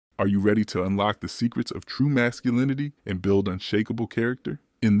Are you ready to unlock the secrets of true masculinity and build unshakable character?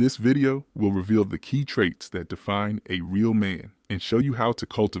 In this video, we'll reveal the key traits that define a real man and show you how to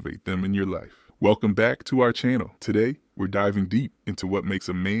cultivate them in your life. Welcome back to our channel. Today, we're diving deep into what makes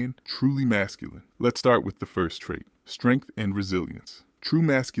a man truly masculine. Let's start with the first trait, strength and resilience. True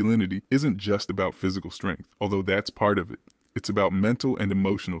masculinity isn't just about physical strength, although that's part of it. It's about mental and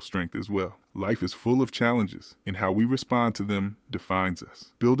emotional strength as well. Life is full of challenges, and how we respond to them defines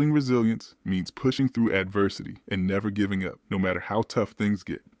us. Building resilience means pushing through adversity and never giving up, no matter how tough things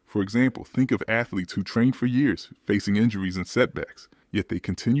get. For example, think of athletes who train for years, facing injuries and setbacks, yet they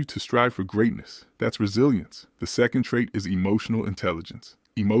continue to strive for greatness. That's resilience. The second trait is emotional intelligence.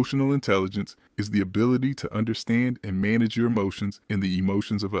 Emotional intelligence is the ability to understand and manage your emotions and the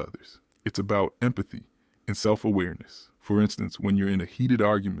emotions of others. It's about empathy and self-awareness. For instance, when you're in a heated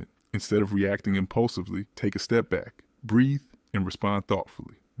argument, instead of reacting impulsively, take a step back, breathe, and respond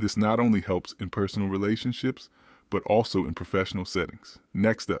thoughtfully. This not only helps in personal relationships, but also in professional settings.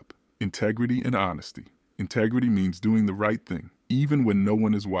 Next up, integrity and honesty. Integrity means doing the right thing, even when no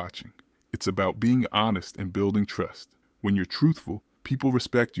one is watching. It's about being honest and building trust. When you're truthful, people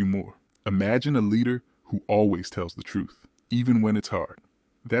respect you more. Imagine a leader who always tells the truth, even when it's hard.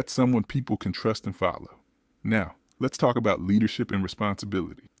 That's someone people can trust and follow. Now, let's talk about leadership and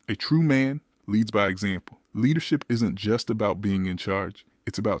responsibility. A true man leads by example. Leadership isn't just about being in charge.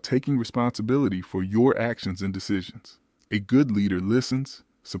 It's about taking responsibility for your actions and decisions. A good leader listens,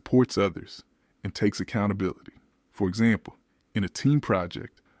 supports others, and takes accountability. For example, in a team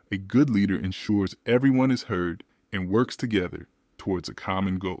project, a good leader ensures everyone is heard and works together towards a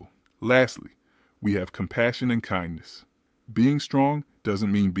common goal. Lastly, we have compassion and kindness. Being strong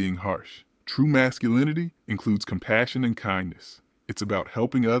doesn't mean being harsh. True masculinity includes compassion and kindness. It's about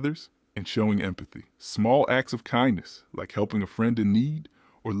helping others and showing empathy. Small acts of kindness, like helping a friend in need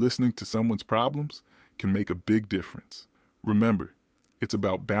or listening to someone's problems, can make a big difference. Remember, it's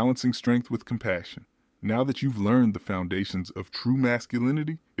about balancing strength with compassion. Now that you've learned the foundations of true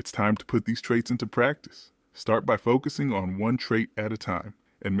masculinity, it's time to put these traits into practice. Start by focusing on one trait at a time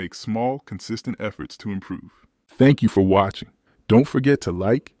and make small, consistent efforts to improve. Thank you for watching. Don't forget to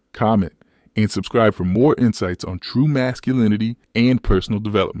like, comment, and subscribe for more insights on true masculinity and personal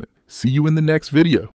development. See you in the next video.